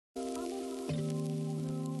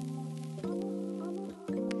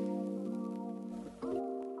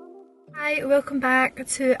Hi, welcome back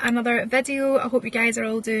to another video. I hope you guys are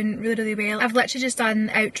all doing really well. I've literally just done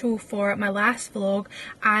the outro for my last vlog,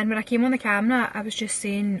 and when I came on the camera I was just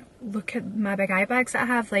saying, look at my big eye bags that I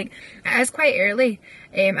have. Like, it is quite early,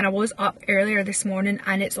 and I was up earlier this morning,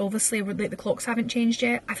 and it's obviously like the clocks haven't changed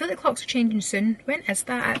yet. I feel like the clocks are changing soon. When is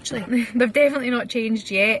that actually? They've definitely not changed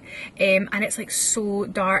yet, and it's like so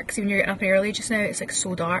dark. So when you're getting up early just now, it's like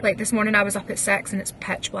so dark. Like this morning I was up at 6 and it's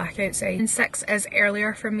pitch black outside, and 6 is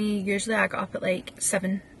earlier for me. Usually I got up at like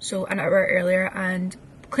 7, so an hour earlier, and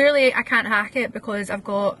clearly I can't hack it because I've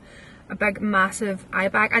got a big massive eye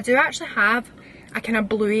bag. I do actually have a kind of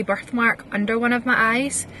bluey birthmark under one of my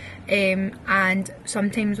eyes, and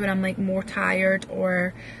sometimes when I'm like more tired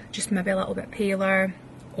or just maybe a little bit paler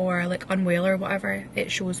or like unwell or whatever,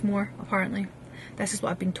 it shows more apparently. This is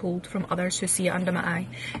what I've been told from others who see it under my eye,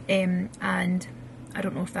 and I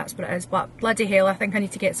don't know if that's what it is, but bloody hell, I think I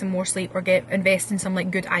need to get some more sleep or invest in some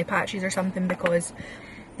like good eye patches or something, because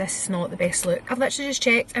this is not the best look. I've literally just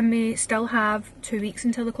checked and we still have 2 weeks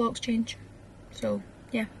until the clocks change. So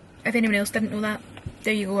yeah, if anyone else didn't know that,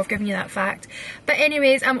 there you go, I've given you that fact. But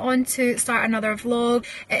anyways, I'm on to start another vlog.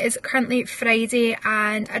 It is currently Friday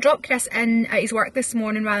and I dropped Chris in at his work this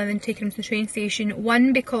morning rather than taking him to the train station.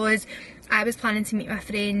 One, because I was planning to meet my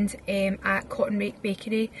friend at Cotton Rake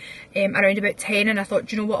Bakery around about 10, and I thought,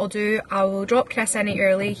 do you know what I'll do? I will drop Chris in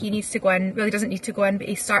early. He needs to go in, well, he doesn't need to go in, but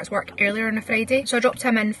he starts work earlier on a Friday. So I dropped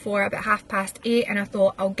him in for about 8:30, and I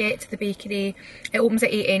thought I'll get to the bakery. It opens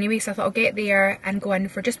at 8 anyway, so I thought I'll get there and go in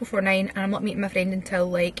for just before 9, and I'm not meeting my friend until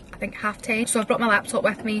like, I think 10:30. So I've brought my laptop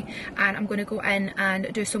with me and I'm going to go in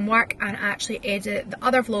and do some work and actually edit the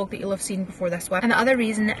other vlog that you'll have seen before this one. And the other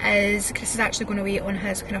reason is Chris is actually going away on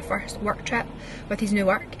his kind of first work trip with his new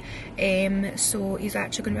work, so he's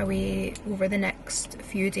actually going to be away over the next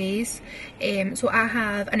few days, so I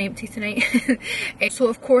have an empty tonight. So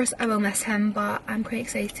of course I will miss him, but I'm quite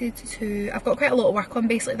excited to, I've got quite a lot of work on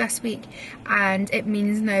basically this week, and it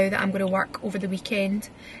means now that I'm going to work over the weekend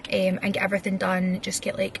and get everything done, just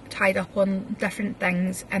get like tied up on different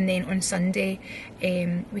things, and then on Sunday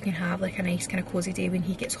we can have like a nice kind of cosy day when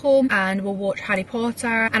he gets home, and we'll watch Harry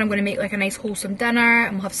Potter, and I'm going to make like a nice wholesome dinner,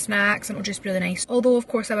 and we'll have snacks, and it'll just be really nice. Although of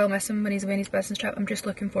course I will miss him when he's away on his business trip, I'm just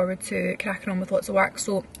looking forward to cracking on with lots of work.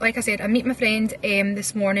 So like I said, I meet my friend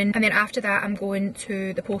this morning, and then after that I'm going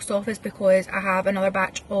to the post office because I have another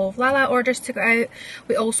batch of Lala orders to go out.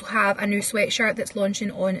 We also have a new sweatshirt that's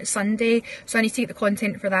launching on Sunday, so I need to get the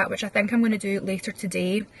content for that, which I think I'm going to do later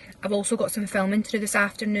today. I've also got some filming to do this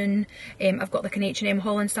afternoon. I've got like an H&M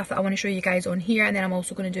haul and stuff that I want to show you guys on here, and then I'm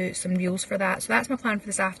also going to do some reels for that. So that's my plan for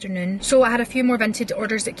this afternoon. So I had a few more vintage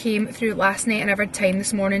orders that came through last night, and I've had time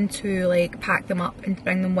this morning to like pack them up and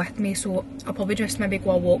bring them with me, so I'll probably just maybe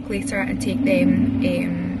go a walk later and take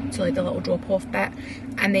them to like the little drop off bit.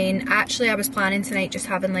 And then actually I was planning tonight just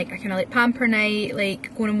having like a kind of like pamper night,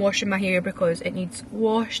 like going and washing my hair because it needs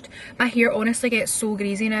washed. My hair honestly gets so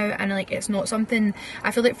greasy now, and like it's not something,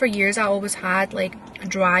 I feel like for years I always had like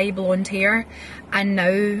dry blonde hair, and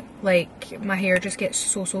now like my hair just gets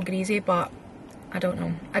so greasy, but I don't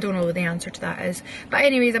know what the answer to that is. But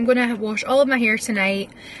anyways, I'm going to wash all of my hair tonight,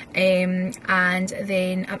 and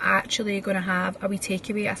then I'm actually going to have a wee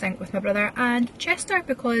takeaway, I think, with my brother and Chester,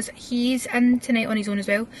 because he's in tonight on his own as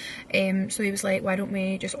well. So he was like, why don't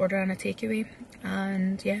we just order in a takeaway,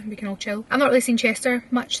 and yeah, we can all chill. I've not really seen Chester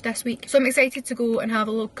much this week, so I'm excited to go and have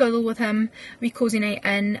a little cuddle with him, a wee cosy night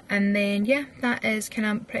in, and then yeah, that is kind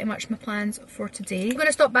of pretty much my plans for today. I'm going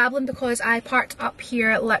to stop babbling because I parked up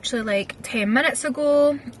here literally like 10 minutes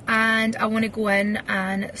ago, and I want to go in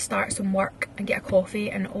and start some work and get a coffee,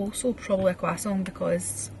 and also probably a croissant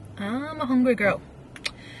because I'm a hungry girl.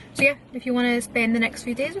 So yeah, if you want to spend the next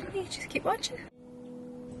few days with me, just keep watching.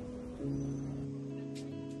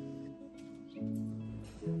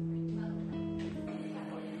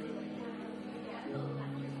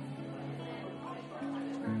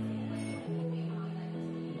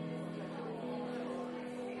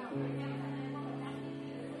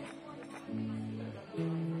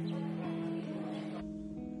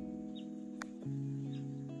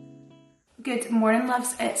 Good morning,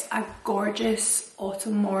 loves. It's a gorgeous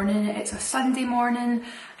autumn morning. It's a Sunday morning,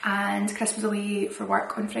 and Chris was away for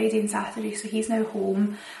work on Friday and Saturday, so he's now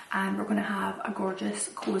home, and we're going to have a gorgeous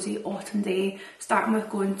cosy autumn day, starting with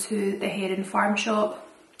going to the Heron Farm Shop.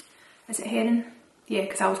 Is it Heron? Yeah,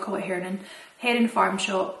 because I always call it Heron. Heron Farm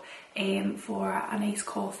Shop. for a nice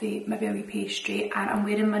coffee, maybe a wee pastry, and I'm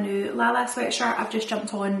wearing my new Lala sweatshirt. I've just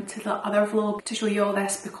jumped on to the other vlog to show you all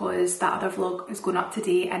this because that other vlog is going up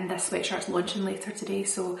today and this sweatshirt's launching later today.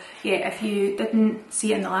 So yeah, if you didn't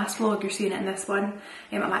see it in the last vlog, you're seeing it in this one.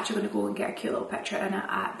 I'm actually going to go and get a cute little picture in it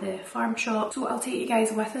at the farm shop. So I'll take you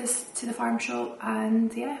guys with us to the farm shop,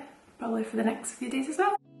 and yeah, probably for the next few days as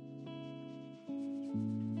well.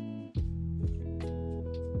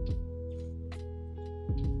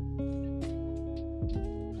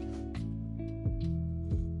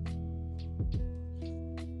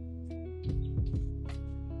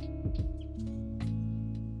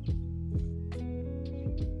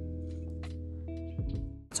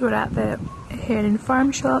 So we're at the Heron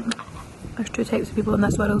farm shop. There's two types of people in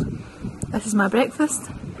this world. This is my breakfast,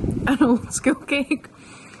 an old school cake.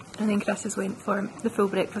 I think Chris has went for the full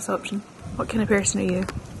breakfast option. What kind of person are you?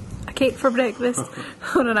 A cake for breakfast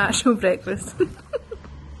or an actual breakfast?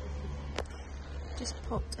 Just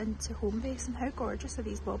popped into Homebase, and how gorgeous are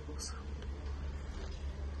these baubles?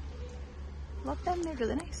 Love them, they're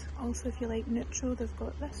really nice. Also, if you like neutral, they've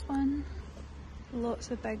got this one. Lots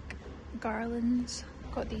of big garlands.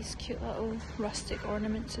 Got these cute little rustic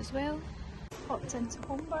ornaments as well. Popped into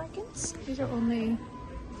Home Bargains. These are only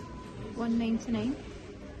 $1.99.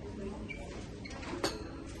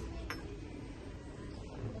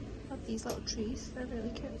 Love these little trees, they're really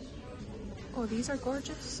cute. Oh, these are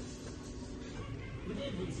gorgeous.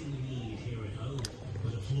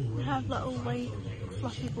 We have little white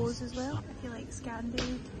fluffy bows as well. If you like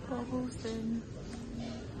Scandi baubles, then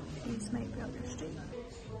these might be up your street.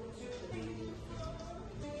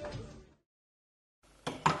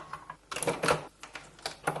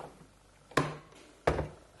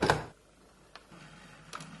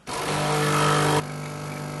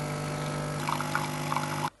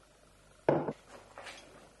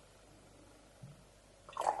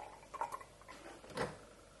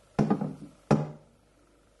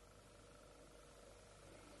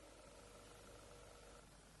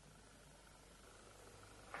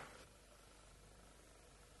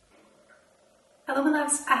 Hello my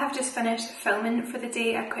loves, I have just finished filming for the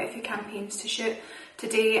day. I have quite a few campaigns to shoot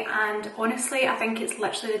today, and honestly I think it's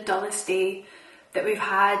literally the dullest day that we've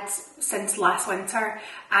had since last winter,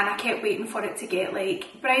 and I kept waiting for it to get like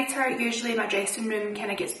brighter. Usually my dressing room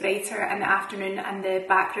kind of gets brighter in the afternoon and the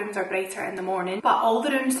back rooms are brighter in the morning, but all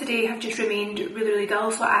the rooms today have just remained really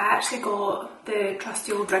dull. So I actually got the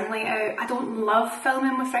trusty old ring light out. I don't love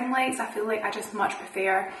filming with ring lights, I feel like I just much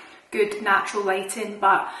prefer good natural lighting,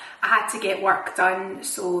 but I had to get work done,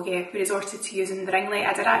 so yeah, we resorted to using the ring light.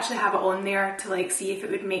 I did actually have it on there to like see if it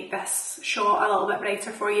would make this shot a little bit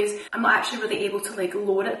brighter for you. I'm not actually really able to like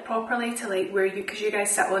load it properly to like where you, because you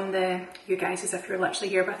guys sit on the, you guys as if you're literally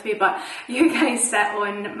here with me, but you guys sit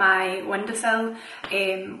on my windowsill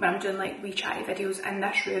when I'm doing like wee chatty videos in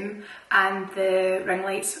this room, and the ring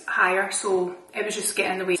light's higher, so it was just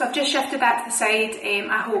getting in the way. So I've just shifted that to the side.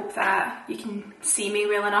 I hope that you can see me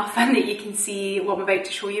well enough and that you can see what I'm about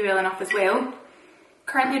to show you well enough as well.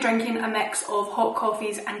 Currently drinking a mix of hot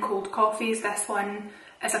coffees and cold coffees. This one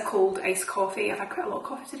is a cold iced coffee. I've had quite a lot of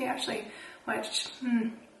coffee today actually, which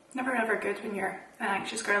never ever good when you're an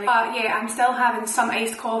anxious girly. But yeah, I'm still having some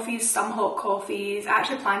iced coffees, some hot coffees. I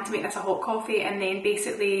actually planned to make this a hot coffee and then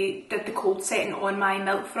basically did the cold setting on my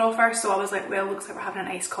milk frother, so I was like, well, looks like we're having an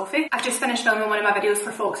iced coffee. I've just finished filming one of my videos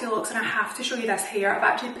for Foxy Looks, and I have to show you this hair. I've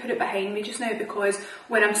actually put it behind me just now because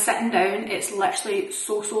when I'm sitting down it's literally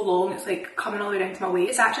so long, it's like coming all the way down to my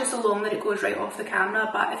waist. It's actually so long that it goes right off the camera,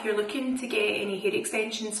 but if you're looking to get any hair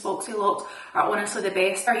extensions, Foxy Locks are honestly the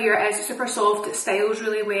best. Our hair is super soft, it styles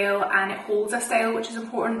really well and it holds a style, which is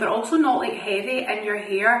important. They're also not like heavy in your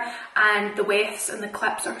hair, and the wefts and the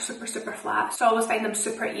clips are super flat, so I always find them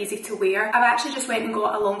super easy to wear. I've actually just went and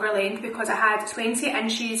got a longer length because I had 20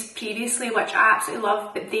 inches previously, which I absolutely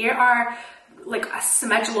love, but they are like a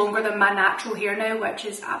smidge longer than my natural hair now, which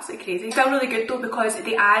is absolutely crazy. Still really good though because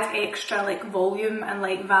they add extra like volume and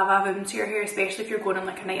like va-va-voom to your hair, especially if you're going on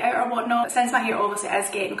like a night out or whatnot. But since my hair obviously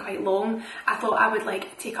is getting quite long, I thought I would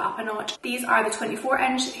like take it up a notch. These are the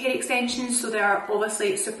 24-inch hair extensions, so they are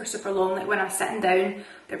obviously super long. Like when I'm sitting down,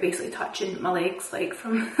 they're basically touching my legs, like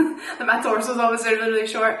from my torso is obviously really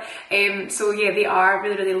short. So yeah, they are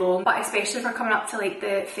really long, but especially if we're coming up to like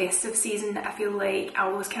the festive season, I feel like I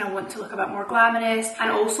always kind of want to look a bit more glamorous.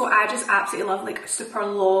 And also I just absolutely love like super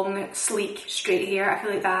long, sleek, straight hair. I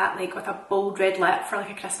feel like that, like with a bold red lip for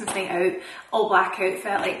like a Christmas night out, all black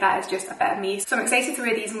outfit, like that is just a bit of me. So I'm excited to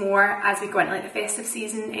wear these more as we go into like the festive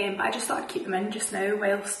season, but I just thought I'd keep them in just now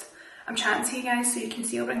whilst I'm chatting to you guys so you can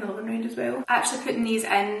see. I'll bring the other one round as well. Actually putting these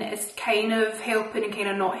in is kind of helping and kind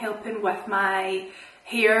of not helping with my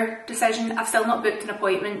hair decision. I've still not booked an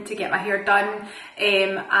appointment to get my hair done,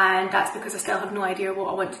 and that's because I still have no idea what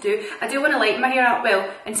I want to do. I do want to lighten my hair up.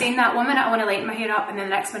 Well, in saying that, one minute I want to lighten my hair up, and then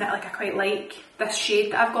the next minute like I quite like this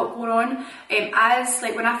shade that I've got going on. As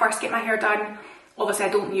like when I first get my hair done, obviously I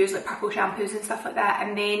don't use like purple shampoos and stuff like that,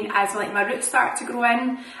 and then as like my roots start to grow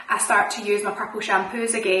in, I start to use my purple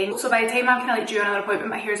shampoos again. So by the time I'm kind of like due another appointment,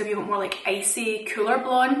 my hair is a wee bit more like icy, cooler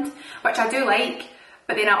blonde, which I do like.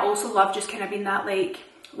 But then I also love just kind of being that like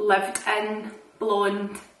lived in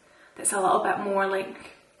blonde that's a little bit more like,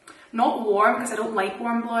 not warm, because I don't like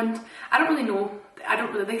warm blonde. I don't really know. I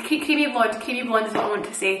don't really like creamy blonde is what I want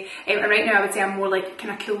to say. And right now I would say I'm more like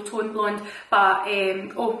kind of cool tone blonde. But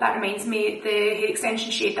oh, that reminds me, the hair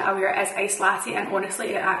extension shade that I wear is Ice Latte, and honestly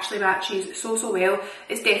it actually matches so well.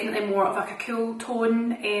 It's definitely more of like a cool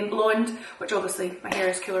tone blonde, which obviously my hair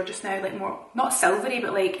is cooler just now, like more, not silvery,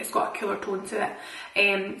 but like it's got a cooler tone to it.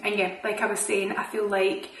 And yeah, like I was saying, I feel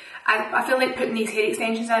like putting these hair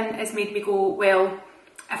extensions in has made me go, well,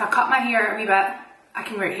 if I cut my hair a wee bit, I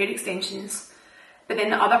can wear hair extensions. But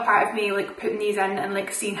then the other part of me, like putting these in and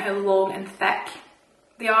like seeing how long and thick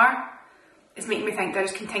they are, is making me think that I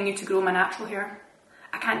just continue to grow my natural hair.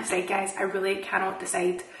 I can't decide, guys. I really cannot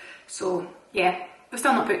decide. So yeah, I've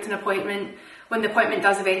still not booked an appointment. When the appointment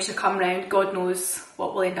does eventually come round, God knows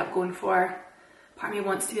what we'll end up going for. Part of me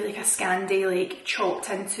wants to be like a Scandi, like chopped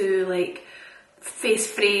into like face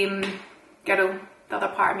frame girl. The other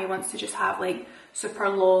part of me wants to just have like super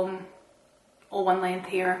long, all one length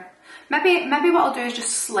hair. Maybe what I'll do is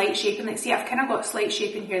just slight shaping. Like, see, I've kind of got slight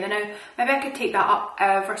shaping here now. Maybe I could take that up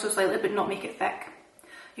ever so slightly, but not make it thick.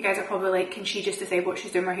 You guys are probably like, can she just decide what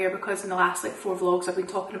she's doing with her hair? Because in the last like 4 vlogs I've been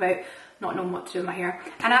talking about not knowing what to do with my hair.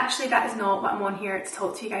 And actually that is not what I'm on here to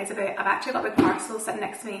talk to you guys about. I've actually got a big parcel sitting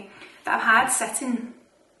next to me that I've had sitting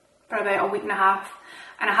for about a week and a half,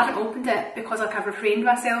 and I haven't opened it because like I've restrained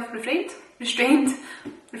from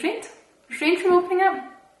opening it.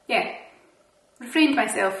 Yeah, refrained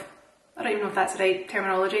myself. I don't even know if that's the right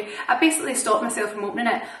terminology. I basically stopped myself from opening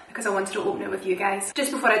it because I wanted to open it with you guys.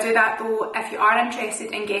 Just before I do that though, if you are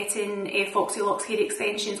interested in getting Foxy Locks hair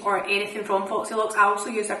extensions or anything from Foxy Locks, I also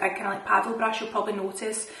use their big kind of like paddle brush. You'll probably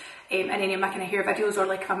notice in any of my kind of hair videos, or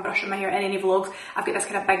like if I'm brushing my hair in any vlogs, I've got this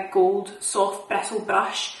kind of big gold soft bristle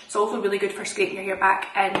brush. It's also really good for scraping your hair back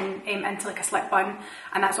in, into like a slick bun,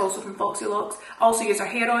 and that's also from Foxy Locks. I also use their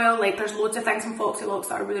hair oil. Like there's loads of things from Foxy Locks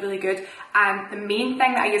that are really good, and the main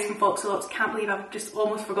thing that I use from Foxy Locks, can't believe I've just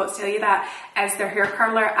almost forgot to tell you that, is their hair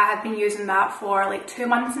curler. I have been using that for like 2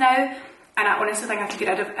 months now, and I honestly think I could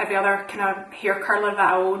get rid of every other kind of hair curler that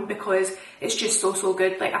I own because it's just so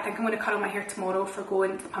good. Like I think I'm going to curl my hair tomorrow for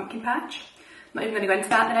going to the pumpkin patch. I'm not even going to go into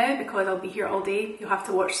that now because I'll be here all day. You'll have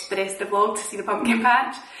to watch the rest of the vlog to see the pumpkin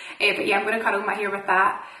patch. But yeah, I'm going to curl my hair with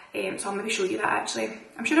that. So I'll maybe show you that actually.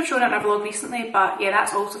 I'm sure I've shown it in a vlog recently, but yeah,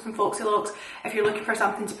 that's also from Foxy Locks. If you're looking for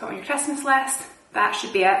something to put on your Christmas list, that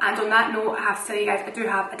should be it. And on that note, I have to tell you guys, I do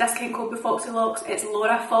have a discount code with Foxy Locks. It's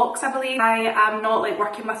Laura Fox, I believe. I am not like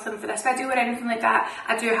working with them for this video or anything like that.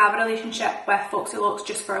 I do have a relationship with Foxy Locks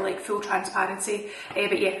just for like full transparency.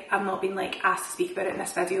 But yeah, I've not been like asked to speak about it in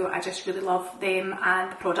this video. I just really love them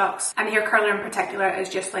and the products. And the hair curler in particular is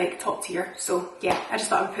just like top tier. So yeah, I just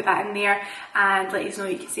thought I would put that in there and let you know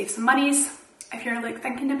you can save some monies if you're like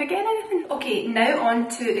thinking about getting anything. Okay, now on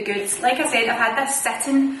to the goods. Like I said, I've had this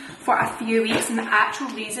sitting for a few weeks, and the actual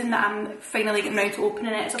reason that I'm finally getting around to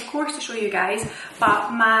opening it is of course to show you guys,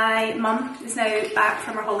 but my mum is now back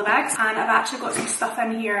from her holiday bags, and I've actually got some stuff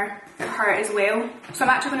in here for her as well. So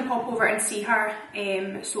I'm actually going to pop over and see her,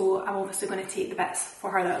 so I'm obviously going to take the bits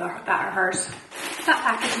for her that are hers. That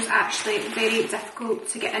package was actually very difficult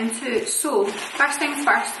to get into. So first things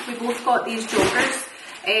first, we both got these joggers.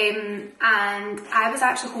 And I was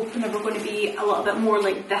actually hoping they were going to be a little bit more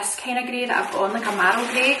like this kind of grey that I've got on, like a marrow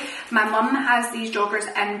grey. My mum has these joggers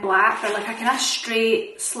in black. They're like a kind of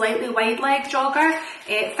straight, slightly wide leg jogger.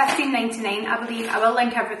 $15.99 I believe. I will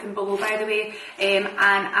link everything below by the way. And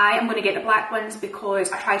I am going to get the black ones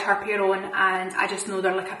because I tried her pair on and I just know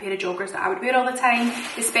they're like a pair of joggers that I would wear all the time,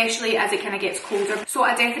 especially as it kind of gets colder. So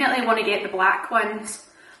I definitely want to get the black ones.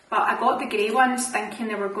 But I got the grey ones thinking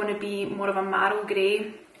they were going to be more of a marrow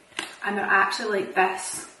grey, and they're actually like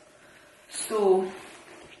this. So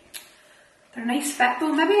they're a nice fit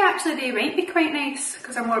though. Maybe actually they might be quite nice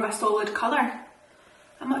because they're more of a solid colour.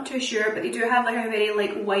 I'm not too sure, but they do have like a very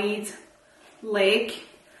like wide leg.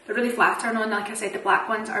 They're really flattering on. Like I said, the black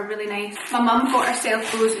ones are really nice. My mum got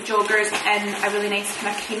herself those joggers in a really nice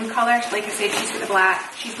kind of cream colour. Like I said, she's got the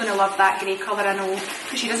black. She's going to love that grey colour, I know,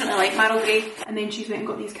 because she doesn't really like marrow grey. And then she's went and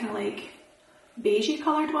got these kind of like beigey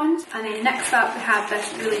coloured ones. And then next up we have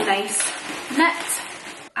this really nice knit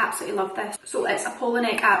Absolutely love this. So it's a polo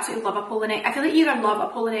neck. I absolutely love a polo neck. I feel like you either love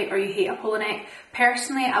a polo neck or you hate a polo neck.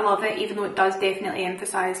 Personally, I love it, even though it does definitely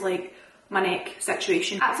emphasise like my neck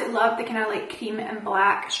situation. Absolutely love the kind of like cream and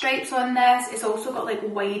black stripes on this. It's also got like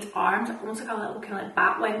wide arms, almost like a little kind of like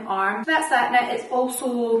bat wing arm. So that's that. Now it's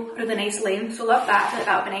also really nice length, so love that. I feel like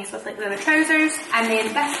that would be nice with like leather trousers. And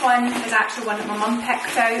then this one is actually one that my mum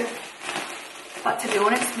picked out. But to be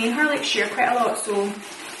honest, me and her like share quite a lot, so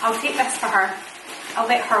I'll take this for her. I'll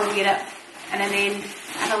let her wear it, and then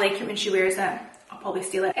if I like it when she wears it, I'll probably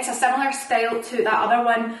steal it. It's a similar style to that other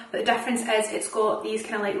one, but the difference is it's got these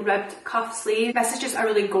kind of like ribbed cuff sleeves. This is just a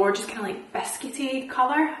really gorgeous kind of like biscuity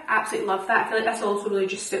colour. Absolutely love that. I feel like this will also really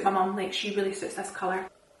just suit my mum, like she really suits this colour.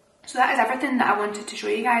 So that is everything that I wanted to show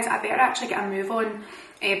you guys. I better actually get a move on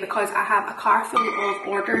because I have a car full of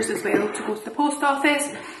orders as well to go to the post office.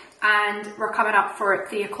 And we're coming up for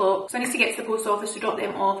 3 o'clock, so I need to get to the post office to drop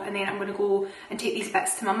them off, and then I'm going to go and take these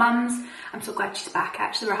bits to my mum's. I'm so glad she's back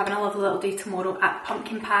actually. We're having a lovely little day tomorrow at the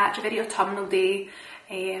pumpkin patch, a very autumnal day,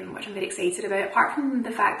 which I'm very excited about, apart from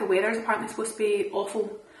the fact the weather's apparently supposed to be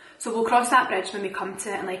awful. So we'll cross that bridge when we come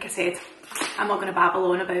to it, and like I said, I'm not going to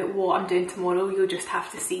babble on about what I'm doing tomorrow, you'll just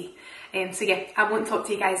have to see. So yeah, I won't talk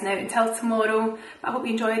to you guys now until tomorrow, but I hope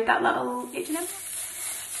you enjoyed that little H&M.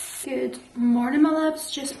 Good morning my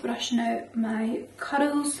loves, just brushing out my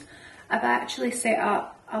curls. I've actually set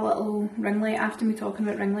up a little ring light after me talking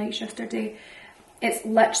about ring lights yesterday. It's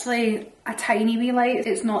literally a tiny wee light,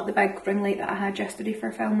 it's not the big ring light that I had yesterday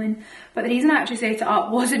for filming. But the reason I actually set it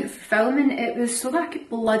up wasn't for filming, it was so that I could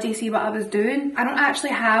bloody see what I was doing. I don't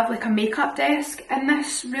actually have like a makeup desk in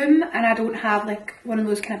this room, and I don't have like one of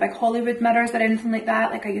those kind of big Hollywood mirrors or anything like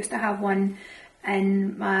that. Like I used to have one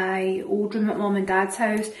in my old room at mum and dad's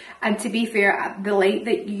house, and to be fair, the light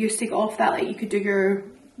that you used to get off that, like you could do your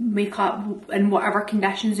makeup in whatever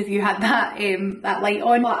conditions if you had that that light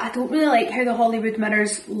on. But I don't really like how the Hollywood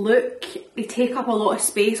mirrors look. They take up a lot of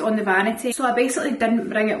space on the vanity, so I basically didn't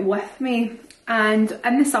bring it with me. And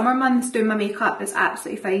in the summer months doing my makeup is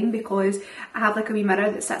absolutely fine because I have like a wee mirror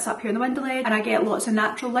that sits up here in the window ledge, and I get lots of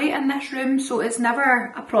natural light in this room, so it's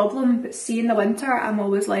never a problem. But see, in the winter I'm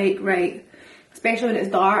always like, right, especially when it's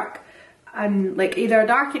dark, and like either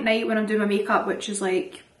dark at night when I'm doing my makeup, which is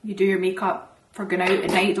like you do your makeup for going out at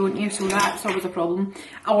night, don't you, so that's always a problem,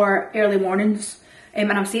 or early mornings. And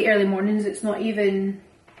I say early mornings, it's not even,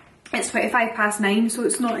 it's 9:25, so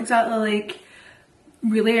it's not exactly like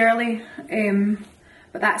really early,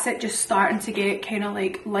 but that's it, just starting to get kind of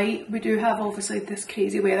like light. We do have obviously this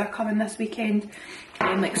crazy weather coming this weekend,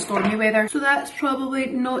 like stormy weather, so that's probably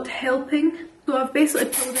not helping. So I've basically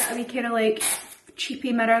pulled out a wee kind of like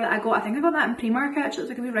cheapy mirror that I got. I think I got that in Primark actually. It's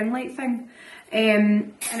like a wee ring light thing.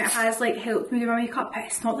 And it has like helped me do my makeup, but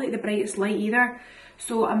it's not like the brightest light either.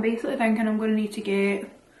 So I'm basically thinking I'm going to need to get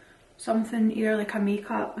something, either like a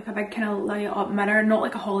makeup, like a big kind of light up mirror, not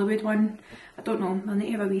like a Hollywood one. I don't know, I'll need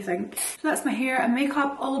to have a wee think. So that's my hair and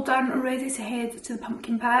makeup all done, ready to head to the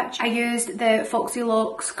pumpkin patch. I used the Foxy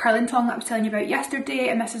Locks curling tongue that I was telling you about yesterday,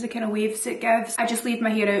 and this is the kind of waves it gives. I just leave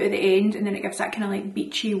my hair out at the end, and then it gives that kind of like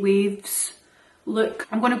beachy waves look.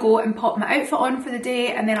 I'm going to go and pop my outfit on for the day,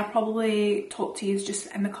 and then I'll probably talk to you just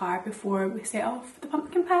in the car before we set off the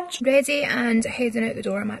pumpkin patch. Ready and heading out the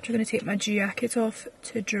door. I'm actually going to take my jacket off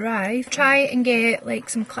to drive. Try and get like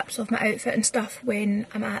some clips of my outfit and stuff when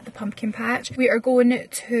I'm at the pumpkin patch. We are going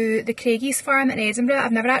to the Craigies farm in Edinburgh.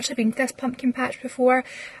 I've never actually been to this pumpkin patch before.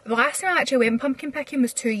 The last time I actually went pumpkin picking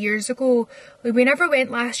was 2 years ago. We never went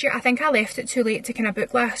last year. I think I left it too late to kind of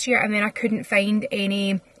book last year, and then I couldn't find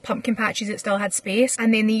any pumpkin patches that still had space,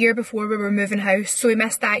 and then the year before we were moving house, so we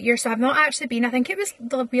missed that year, so I've not actually been. I think it was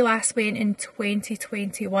we last went in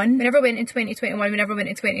 2021. We never went in 2021, we never went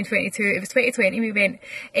in 2022, it was 2020 we went,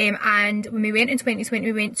 and when we went in 2020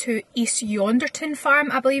 we went to East Yonderton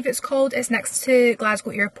Farm, I believe it's called. It's next to Glasgow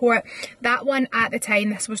Airport. That one at the time,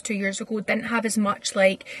 this was 2 years ago, didn't have as much,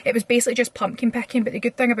 like it was basically just pumpkin picking, but the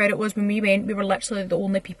good thing about it was when we went we were literally the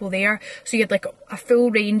only people there, so you had like a full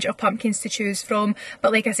range of pumpkins to choose from.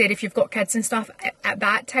 But like I said, if you've got kids and stuff, at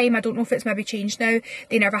that time, I don't know if it's maybe changed now,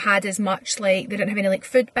 they never had as much, like they didn't have any like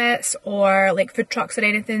food bits or like food trucks or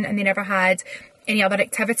anything, and they never had any other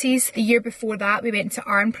activities. The year before that we went to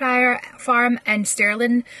Arnprior Farm in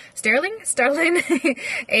Stirling,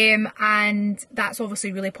 and that's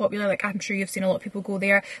obviously really popular, like I'm sure you've seen a lot of people go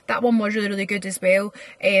there. That one was really good as well.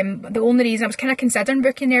 The only reason I was kind of considering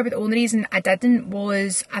booking there, but the only reason I didn't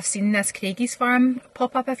was I've seen this Craigies farm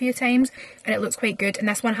pop up a few times and it looks quite good, and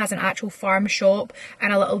this one has an actual farm shop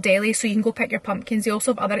and a little deli, so you can go pick your pumpkins. They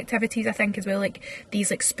also have other activities I think as well, like these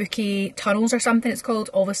like spooky tunnels or something it's called.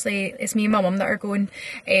 Obviously it's me and my mum that are going.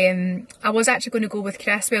 I was actually going to go with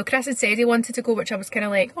Chris. Well, Chris had said he wanted to go, which I was kind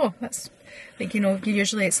of like, oh, that's like, you know,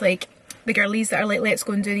 usually it's like the girlies that are like, let's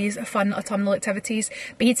go and do these fun autumnal activities,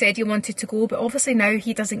 but he'd said he wanted to go, but obviously now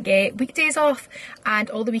he doesn't get weekdays off and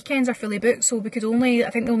all the weekends are fully booked, so we could only,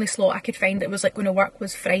 I think the only slot I could find that was like going to work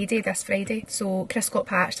was Friday, this Friday. So Chris got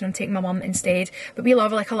patched and I'm taking my mum instead, but we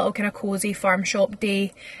love like a little kind of cosy farm shop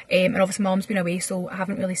day, and obviously mum's been away, so I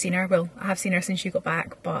haven't really seen her. Well, I have seen her since she got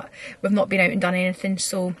back, but we've not been out and done anything.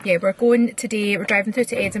 So yeah, we're going today, we're driving through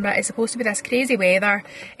to Edinburgh. It's supposed to be this crazy weather,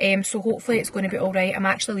 so hopefully it's going to be alright. I'm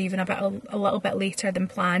actually leaving a little bit later than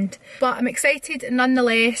planned, but I'm excited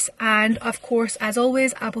nonetheless, and of course as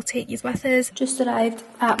always I will take you with us. Just arrived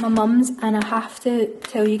at my mum's and I have to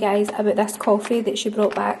tell you guys about this coffee that she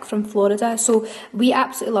brought back from Florida. So we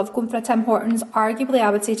absolutely love going for a Tim Hortons. Arguably I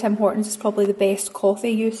would say Tim Hortons is probably the best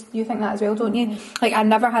coffee. You think that as well, don't you? Like, I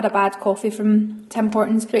never had a bad coffee from Tim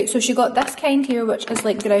Hortons. Right, so she got this kind here, which is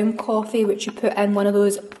like ground coffee, which you put in one of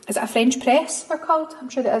those, is it a French press they're called? I'm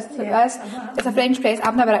sure it is. Yeah. It is. It's a French press.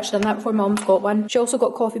 I've never actually done that before. Mum's got one. She also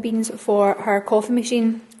got coffee beans for her coffee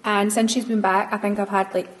machine, and since she's been back I think I've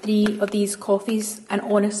had like 3 of these coffees, and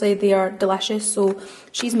honestly they are delicious. So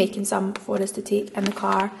she's making some for us to take in the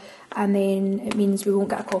car, and then it means we won't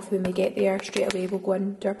get a coffee when we get there. Straight away we'll go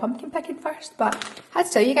and do our pumpkin picking first. But I had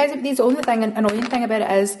to tell you guys about these. The only thing, annoying thing about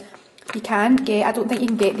it is you can't get, I don't think you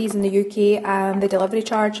can get these in the UK, and the delivery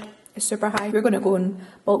charge is super high. We're going to go and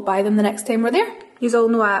bulk buy them the next time we're there. You all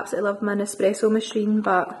know I absolutely love my Nespresso machine,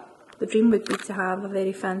 but the dream would be to have a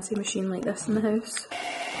very fancy machine like this in the house.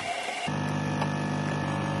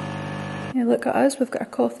 Yeah, look at us, we've got our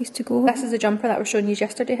coffees to go. This is the jumper that I was showing you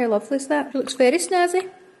yesterday. How lovely is that? It looks very snazzy.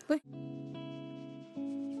 Look.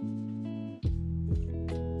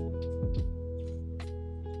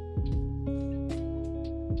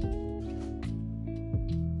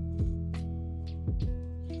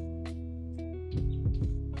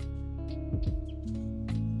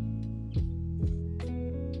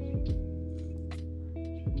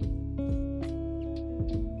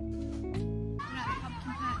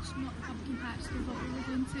 Not the pumpkin patch they thought we were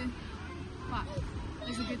going to, but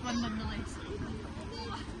it's a good one nonetheless.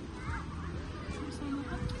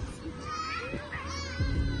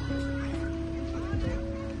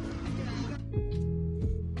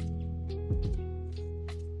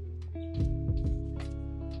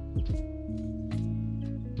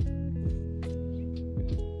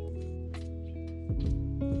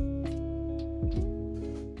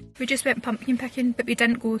 We just went pumpkin picking, but we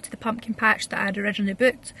didn't go to the pumpkin patch that I had originally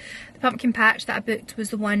booked. The pumpkin patch that I booked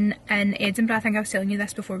was the one in Edinburgh. I think I was telling you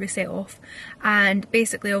this before we set off. And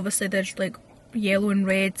basically, obviously, there's like yellow and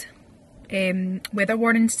red weather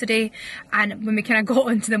warnings today. And when we kind of got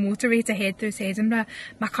onto the motorway to head through to Edinburgh,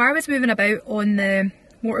 my car was moving about on the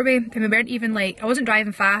motorway, and we weren't even like, I wasn't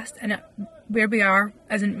driving fast, and where we are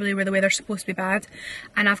isn't really where the weather's supposed to be bad.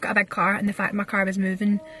 And I've got a big car, and the fact my car was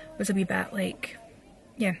moving was a wee bit like,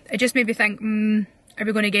 yeah, it just made me think, are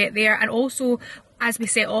we going to get there? And also, as we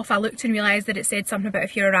set off, I looked and realised that it said something about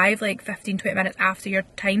if you arrive like 15-20 minutes after your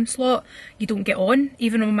time slot, you don't get on,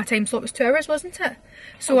 even though my time slot was 2 hours, wasn't it?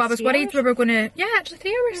 So I was worried we were going to, yeah, actually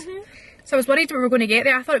 3 hours. So I was worried we were going to get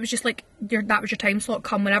there. I thought it was just like, that was your time slot,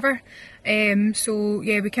 come whenever. So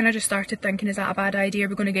yeah, we kind of just started thinking, is that a bad idea?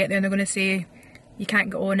 We're going to get there and they're going to say, you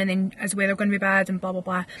can't get on, and then is the weather going to be bad and blah blah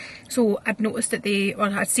blah. So I'd noticed that they, or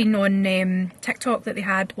I'd seen on TikTok that they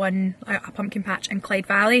had one, a pumpkin patch in Clyde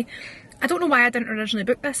Valley. I don't know why I didn't originally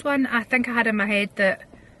book this one. I think I had in my head that,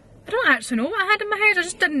 I don't actually know what I had in my head. I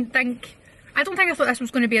just didn't think, I don't think I thought this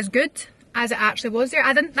was going to be as good as it actually was there.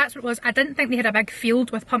 That's what it was. I didn't think they had a big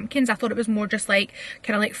field with pumpkins. I thought it was more just like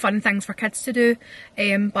kind of like fun things for kids to do.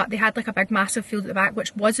 But they had like a big massive field at the back,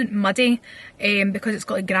 which wasn't muddy because it's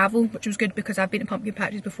got like gravel, which was good because I've been to pumpkin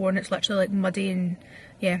patches before and it's literally like muddy, and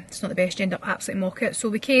yeah, it's not the best. You end up absolutely mock it. So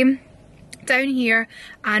we came down here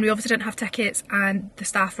and we obviously didn't have tickets, and the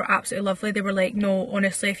staff were absolutely lovely. They were like, no,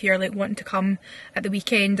 honestly, if you're like wanting to come at the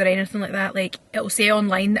weekend or anything like that, like it'll say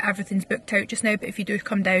online that everything's booked out just now, but if you do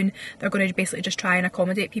come down, they're going to basically just try and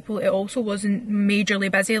accommodate people. It also wasn't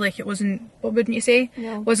majorly busy, like it wasn't, what wouldn't you say?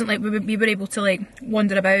 No. It wasn't like we were able to like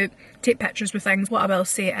wander about, take pictures with things. What I will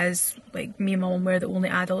say is, like, me and mum were the only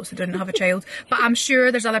adults who didn't have a child, but I'm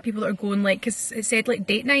sure there's other people that are going, like, because it said like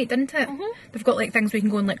date night, didn't it? They've got like things we can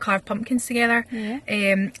go and like carve pumpkins together. Yeah.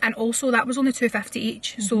 And also that was only $2.50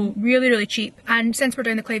 each, so really cheap. And since we're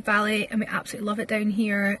down the Clyde Valley and we absolutely love it down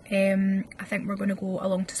here, I think we're going to go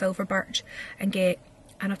along to Silver Birch and get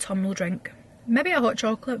an autumnal drink, maybe a hot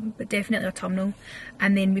chocolate, but definitely autumnal,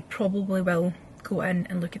 and then we probably will go in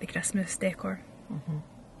and look at the Christmas decor.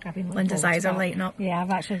 I've been looking Linda's forward to eyes are that. lighting up. Yeah, I've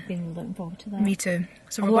actually been looking forward to that. Me too.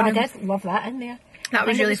 So Although we're I going did love that in there. That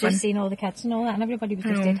was really fun. Just seeing all the kids and all that, and everybody was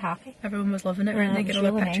just dead happy. Everyone was loving it, weren't they? it was Getting all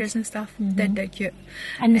their really pictures nice. and stuff. Dead cute.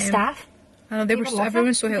 And the staff. I know, they were lovely. everyone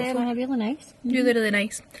was so They helpful. were really nice. Really, really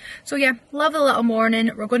nice. So yeah, lovely little morning.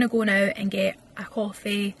 We're going to go now and get a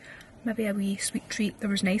coffee, maybe a wee sweet treat. There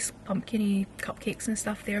was nice pumpkin-y cupcakes and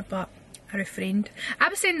stuff there, but I refrained. I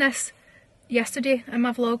was saying this yesterday in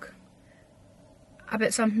my vlog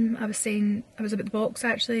about something. I was about the box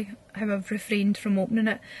actually, how I've refrained from opening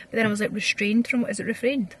it, but then I was like restrained from, is it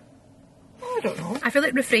refrained? Oh, I don't know. I feel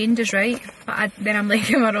like refrained is right, but then I'm like,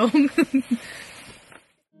 am I wrong?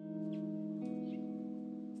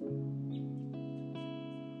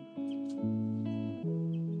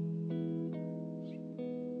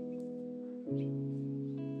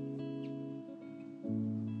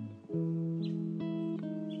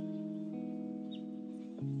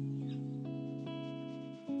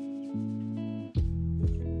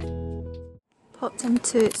 Popped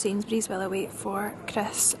into Sainsbury's while I wait for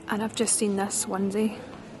Chris, and I've just seen this onesie.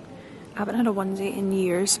 I haven't had a onesie in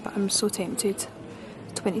years, but I'm so tempted.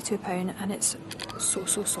 £22 and it's so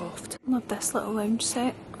soft. Love this little lounge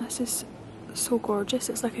set. This is so gorgeous.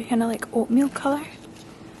 It's like a kind of like oatmeal colour.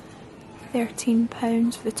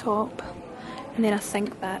 £13 for the top, and then I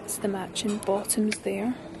think that's the matching bottoms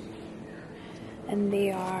there, and they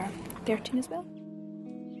are 13 as well.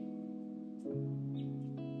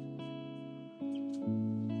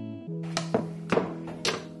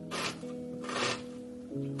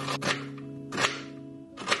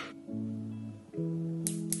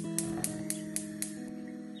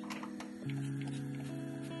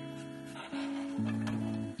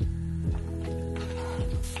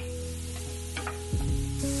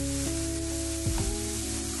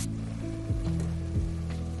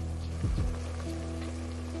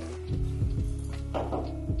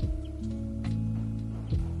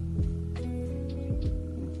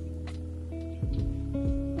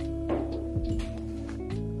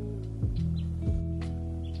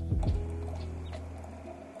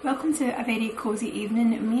 Welcome to a very cosy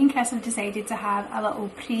evening. Me and Chris have decided to have a little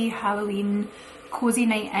pre-Halloween cosy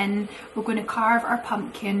night in. We're going to carve our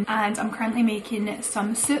pumpkin, and I'm currently making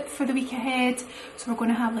some soup for the week ahead. So we're going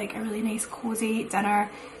to have like a really nice cosy dinner,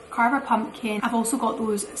 carve our pumpkin. I've also got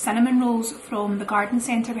those cinnamon rolls from the garden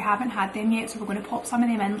centre. We haven't had them yet, so we're going to pop some of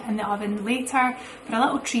them in the oven later for a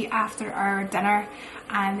little treat after our dinner.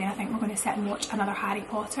 And then I think we're going to sit and watch another Harry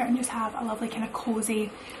Potter and just have a lovely kind of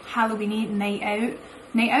cosy Halloweeny night out.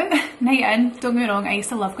 Night in. Don't get me wrong, I used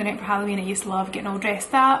to love going out for Halloween. I used to love getting all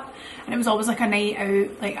dressed up, and it was always like a night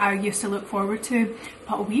out like I used to look forward to.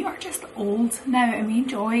 But we are just old now, and we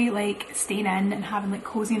enjoy like staying in and having like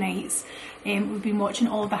cosy nights. We've been watching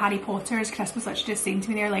all of the Harry Potters. Chris was literally just saying to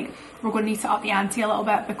me there, like, we're going to need to up the ante a little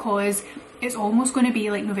bit because it's almost going to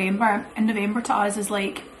be like November, and November to us is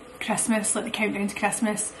like Christmas, like the countdown to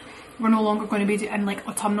Christmas. We're no longer going to be in like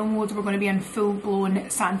autumnal mode, we're going to be in full blown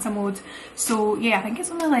Santa mode. So yeah, I think it's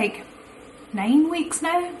only like 9 weeks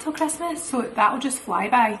now until Christmas, so that'll just fly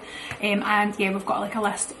by. And yeah, we've got like a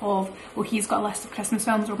list of, well, he's got a list of Christmas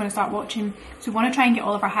films we're going to start watching. So we want to try and get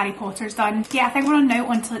all of our Harry Potters done. Yeah, I think we're on now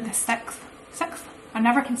onto like the sixth, I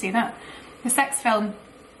never can say that, the 6th film.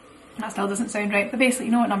 That still doesn't sound right, but basically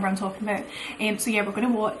you know what number I'm talking about. So yeah, we're going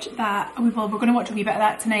to watch that. We're going to watch a wee bit of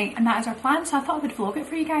that tonight, and that is our plan. So I thought I would vlog it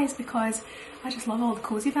for you guys because I just love all the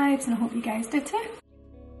cosy vibes, and I hope you guys do too.